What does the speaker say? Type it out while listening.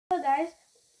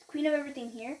we have everything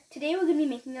here. Today we're going to be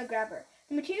making a grabber.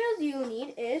 The materials you'll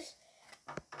need is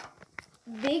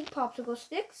big popsicle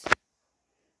sticks,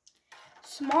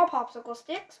 small popsicle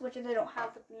sticks, which I don't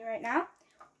have with me right now,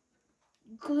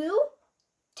 glue,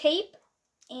 tape,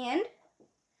 and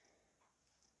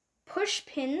push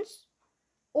pins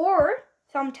or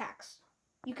thumbtacks.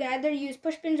 You can either use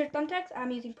push pins or thumbtacks. I'm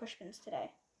using push pins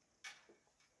today.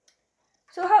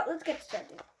 So let's get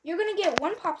started. You're going to get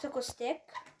one popsicle stick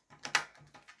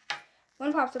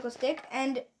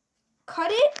and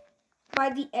cut it by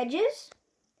the edges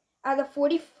at a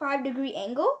 45-degree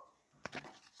angle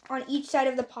on each side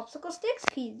of the popsicle sticks.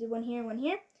 Okay, one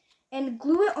here, and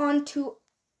glue it onto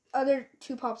other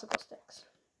two popsicle sticks.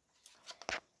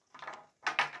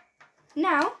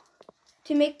 Now,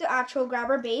 to make the actual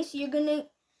grabber base, you're going to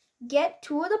get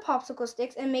two of the popsicle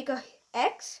sticks and make a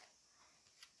X.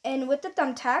 And with the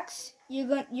thumbtacks, you're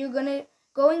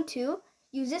going to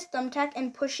use this thumbtack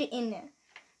and push it in there.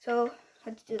 So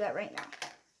let's do that right now.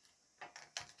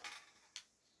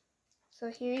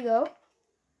 So here you go.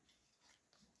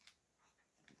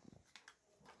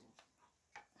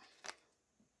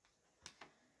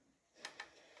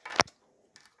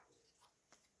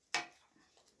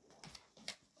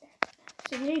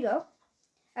 So here you go.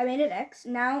 I made an X.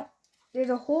 Now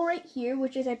there's a hole right here,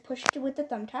 which is I pushed it with the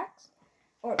thumbtacks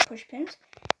or push pins,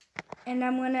 and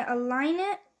I'm going to align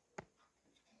it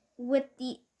with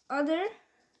the other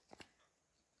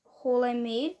hole I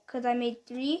made, because I made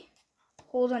 3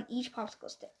 holes on each popsicle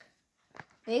stick.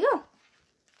 There you go.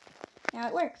 Now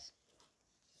it works.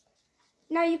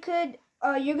 Now you're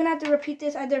gonna have to repeat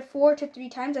this either 4 to 3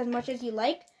 times, as much as you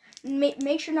like.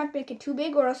 Make sure not to make it too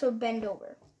big, or else it'll bend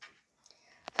over.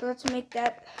 So let's make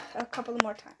that a couple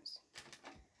more times.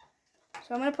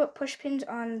 So I'm gonna put push pins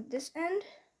on this end.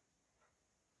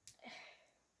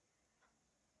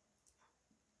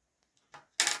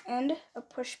 And a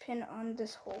push pin on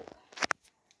this hole.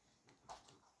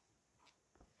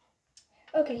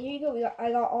 Okay, here you go.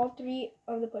 I got all 3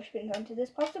 of the push pins onto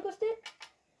this popsicle stick.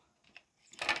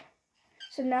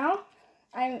 So now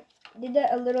I did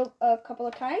that a couple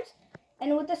of times,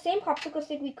 and with the same popsicle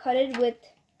stick we cut it with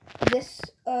this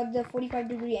the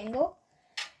 45-degree angle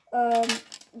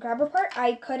grabber part.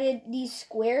 I cutted these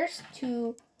squares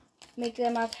to make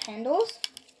them as handles.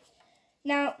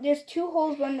 Now there's 2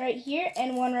 holes, one right here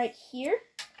and one right here.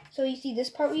 So you see this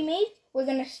part we made, we're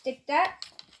gonna stick that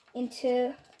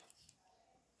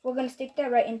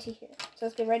right into here. So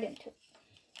let's get right into it.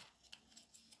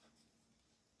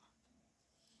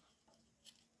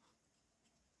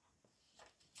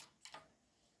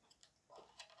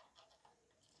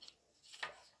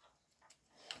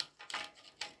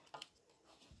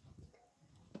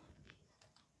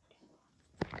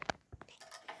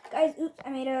 Guys, oops, I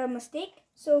made a mistake.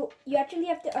 So you actually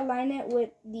have to align it with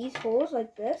these holes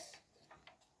like this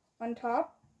on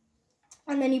top,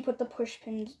 and then you put the push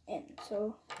pins in.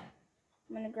 So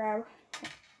I'm gonna grab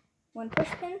one push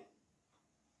pin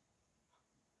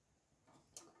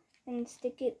and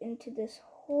stick it into this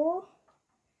hole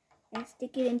and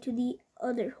stick it into the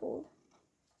other hole.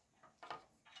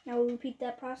 Now we'll repeat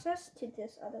that process to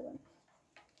this other one.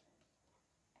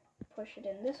 Push it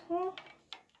in this hole,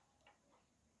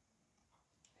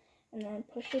 and then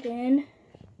push it in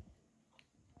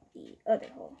the other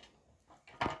hole.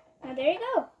 Now there you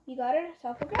go. You got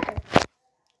yourself a grabber.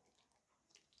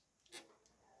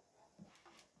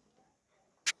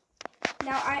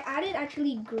 Now I added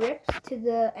actually grips to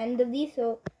the end of these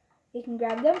so you can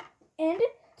grab them. And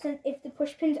since if the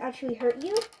push pins actually hurt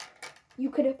you, you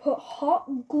could have put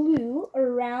hot glue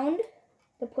around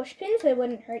the push pin so it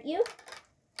wouldn't hurt you.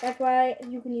 That's why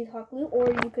you can use hot glue, or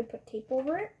you could put tape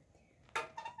over it.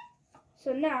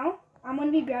 So now I'm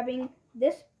going to be grabbing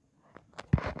this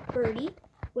birdie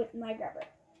with my grabber.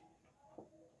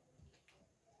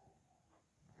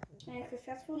 And I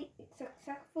successfully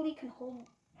can hold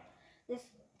this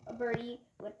birdie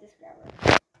with this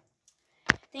grabber.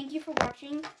 Thank you for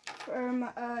watching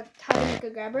how to make a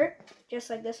grabber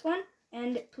just like this one.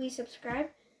 And please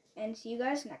subscribe, and see you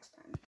guys next time.